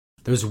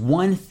There's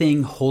one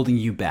thing holding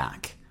you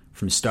back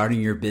from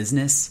starting your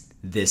business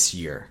this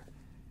year,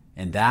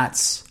 and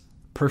that's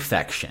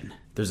perfection.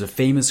 There's a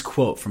famous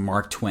quote from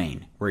Mark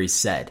Twain where he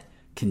said,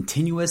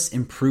 "Continuous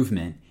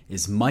improvement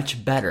is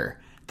much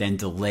better than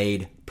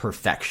delayed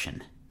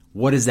perfection."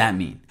 What does that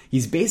mean?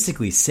 He's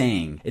basically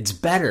saying it's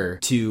better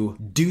to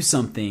do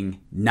something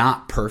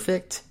not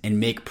perfect and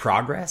make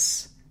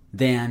progress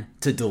than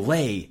to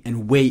delay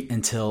and wait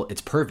until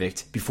it's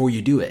perfect before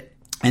you do it.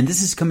 And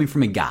this is coming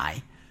from a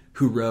guy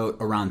who wrote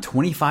around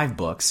 25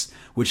 books,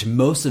 which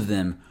most of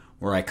them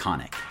were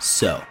iconic.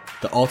 So,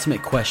 the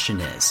ultimate question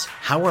is,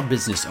 how are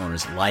business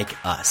owners like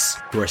us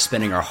who are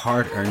spending our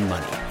hard-earned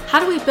money? How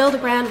do we build a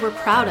brand we're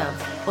proud of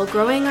while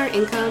growing our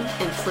income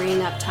and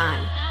freeing up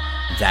time?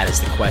 That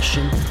is the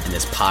question, and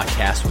this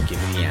podcast will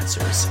give you the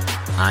answers.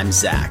 I'm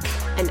Zach.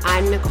 And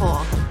I'm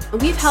Nicole.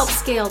 And we've helped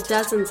scale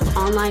dozens of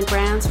online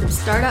brands from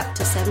startup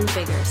to 7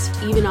 figures,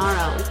 even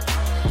our own.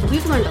 And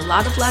we've learned a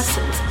lot of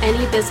lessons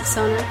any business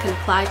owner can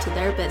apply to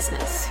their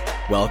business.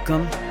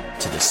 Welcome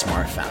to The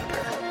Smart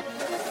Founder.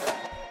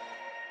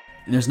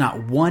 And there's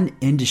not one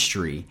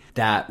industry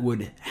that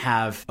would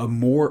have a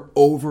more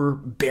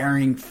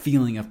overbearing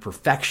feeling of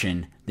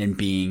perfection than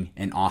being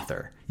an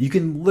author. You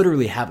can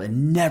literally have a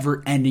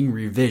never-ending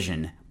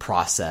revision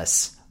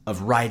process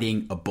of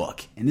writing a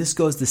book. And this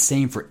goes the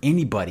same for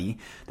anybody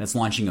that's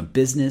launching a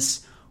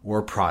business or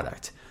a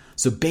product.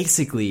 So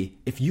basically,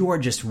 if you are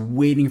just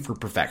waiting for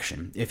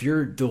perfection, if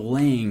you're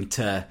delaying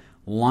to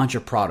launch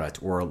a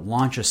product or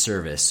launch a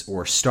service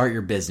or start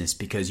your business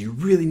because you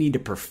really need to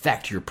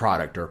perfect your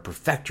product or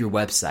perfect your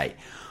website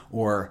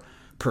or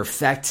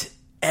perfect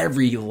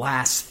every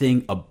last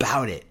thing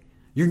about it,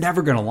 you're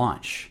never going to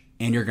launch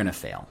and you're going to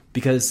fail.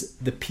 Because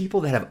the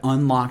people that have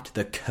unlocked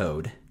the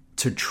code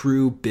to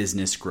true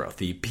business growth,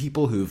 the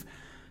people who've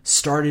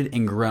started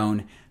and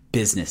grown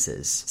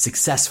businesses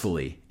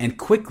successfully and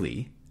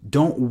quickly,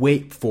 don't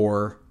wait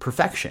for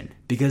perfection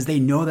because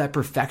they know that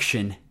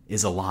perfection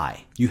is a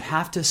lie. You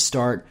have to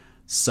start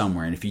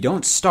somewhere. And if you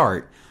don't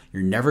start,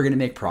 you're never going to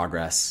make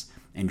progress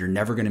and you're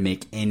never going to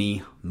make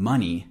any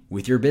money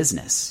with your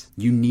business.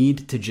 You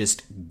need to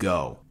just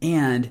go.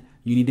 And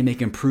you need to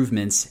make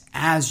improvements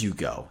as you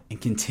go and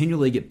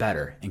continually get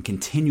better and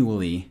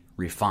continually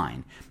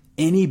refine.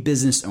 Any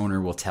business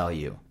owner will tell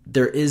you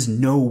there is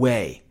no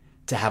way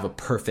to have a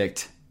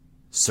perfect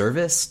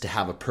service, to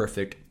have a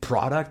perfect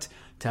product,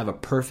 to have a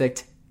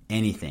perfect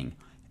anything.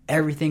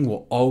 Everything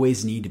will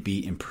always need to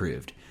be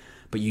improved.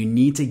 But you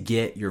need to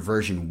get your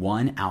version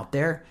 1 out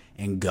there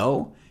and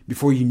go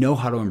before you know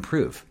how to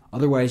improve.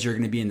 Otherwise, you're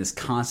going to be in this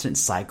constant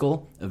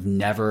cycle of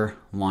never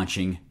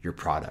launching your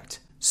product.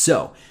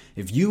 So,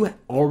 if you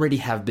already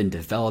have been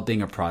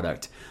developing a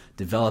product,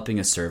 developing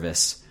a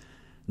service,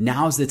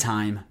 now's the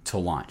time to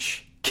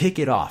launch. Kick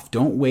it off.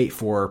 Don't wait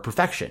for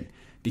perfection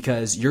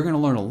because you're going to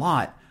learn a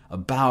lot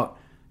about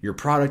your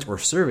product or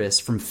service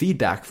from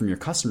feedback from your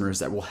customers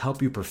that will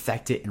help you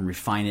perfect it and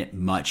refine it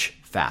much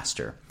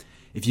faster.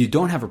 If you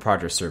don't have a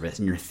product or service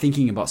and you're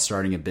thinking about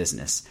starting a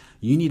business,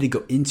 you need to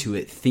go into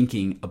it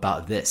thinking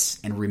about this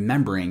and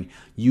remembering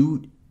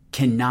you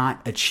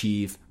cannot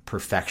achieve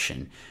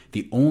perfection.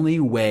 The only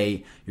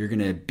way you're going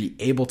to be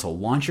able to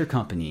launch your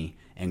company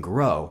and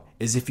grow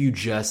is if you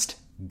just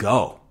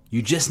go.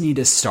 You just need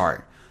to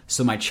start.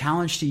 So my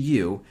challenge to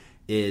you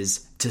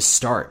is to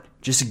start.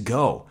 Just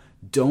go.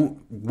 Don't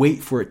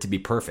wait for it to be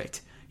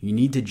perfect. You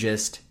need to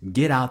just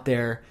get out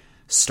there,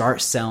 start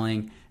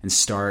selling, and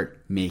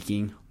start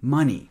making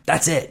money.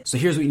 That's it. So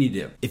here's what you need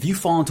to do. If you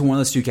fall into one of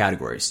those 2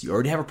 categories, you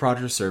already have a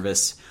product or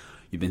service,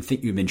 you've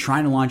been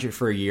trying to launch it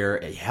for a year,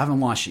 and you haven't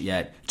launched it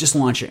yet, just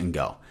launch it and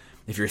go.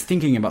 If you're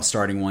thinking about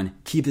starting one,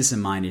 keep this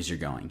in mind as you're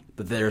going.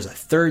 But there's a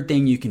third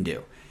thing you can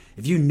do.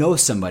 If you know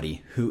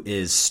somebody who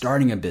is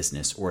starting a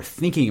business or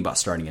thinking about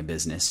starting a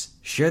business,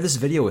 share this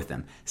video with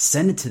them.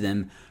 Send it to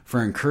them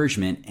for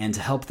encouragement and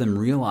to help them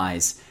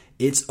realize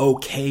it's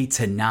okay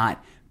to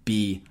not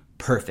be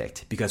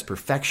perfect because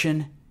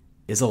perfection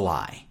is a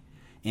lie.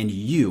 And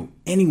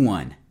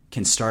anyone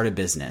can start a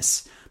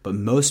business, but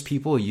most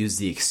people use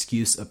the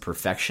excuse of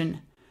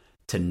perfection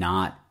to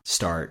not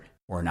start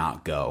or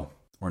not go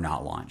or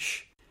not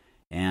launch.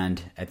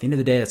 And at the end of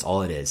the day, that's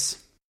all it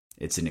is.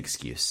 It's an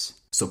excuse.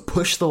 So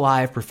push the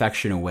lie of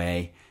perfection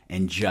away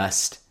and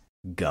just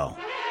go.